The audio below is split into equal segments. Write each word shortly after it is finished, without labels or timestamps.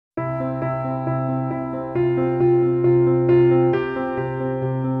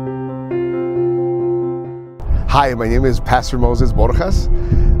Hi, my name is Pastor Moses Borjas.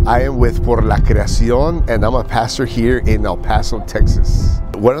 I am with Por la Creación, and I'm a pastor here in El Paso, Texas.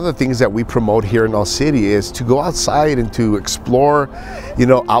 One of the things that we promote here in our city is to go outside and to explore,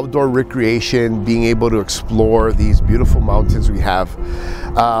 outdoor recreation, being able to explore these beautiful mountains we have.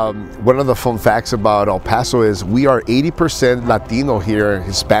 One of the fun facts about El Paso is we are 80% Latino here,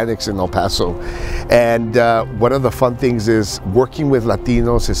 Hispanics in El Paso. And one of the fun things is working with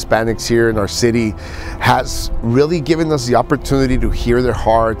Latinos, Hispanics here in our city has really given us the opportunity to hear their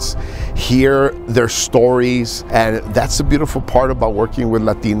hearts, hear their stories, and that's the beautiful part about working with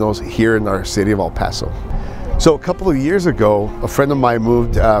Latinos here in our city of El Paso. So a couple of years ago, a friend of mine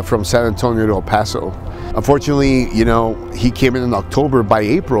moved from San Antonio to El Paso. Unfortunately, he came in October. By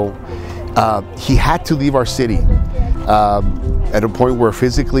April, he had to leave our city at a point where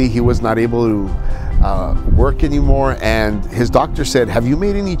physically he was not able to work anymore, and his doctor said, "Have you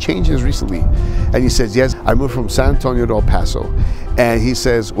made any changes recently?" And he says, "Yes, I moved from San Antonio to El Paso." And he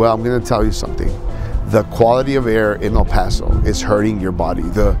says, "Well, I'm going to tell you something. The quality of air in El Paso is hurting your body.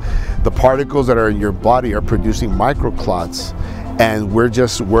 The particles that are in your body are producing microclots, and we're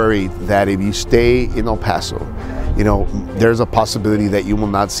just worried that if you stay in El Paso, there's a possibility that you will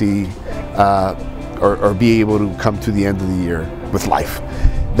not see or be able to come to the end of the year with life."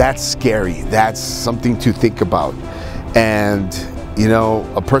 That's scary. That's something to think about. And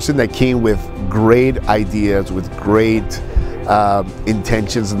a person that came with great ideas, with great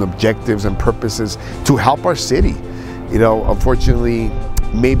intentions and objectives and purposes to help our city. Unfortunately,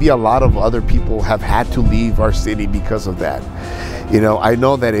 maybe a lot of other people have had to leave our city because of that. I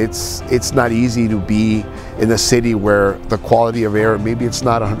know that it's not easy to be in a city where the quality of air, maybe it's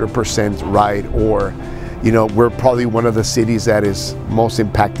not 100% right, or we're probably one of the cities that is most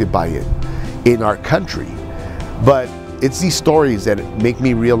impacted by it in our country. But it's these stories that make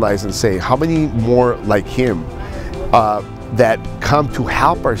me realize and say, how many more like him that come to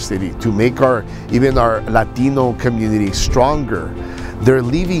help our city, to make even our Latino community stronger. They're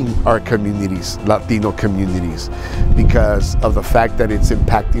leaving our communities, Latino communities, because of the fact that it's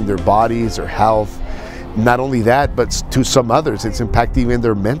impacting their bodies, their health. Not only that, but to some others, it's impacting even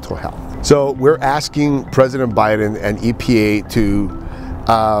their mental health. So we're asking President Biden and EPA to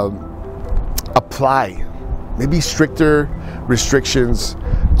apply maybe stricter restrictions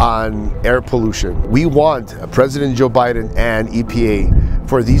on air pollution. We want President Joe Biden and EPA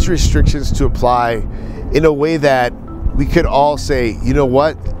for these restrictions to apply in a way that we could all say,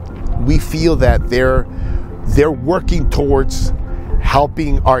 what? We feel that they're working towards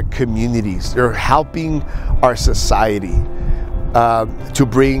helping our communities. They're helping our society to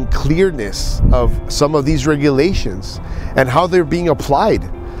bring clearness of some of these regulations and how they're being applied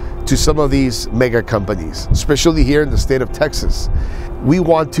to some of these mega companies, especially here in the state of Texas. We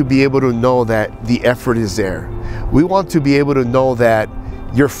want to be able to know that the effort is there. We want to be able to know that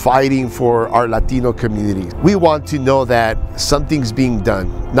you're fighting for our Latino community. We want to know that something's being done,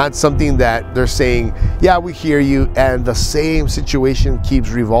 not something that they're saying, yeah, we hear you, and the same situation keeps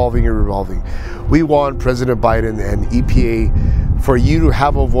revolving and revolving. We want President Biden and EPA for you to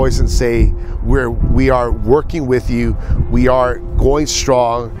have a voice and say, we are working with you, we are going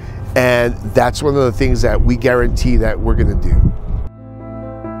strong, and that's one of the things that we guarantee that we're gonna do.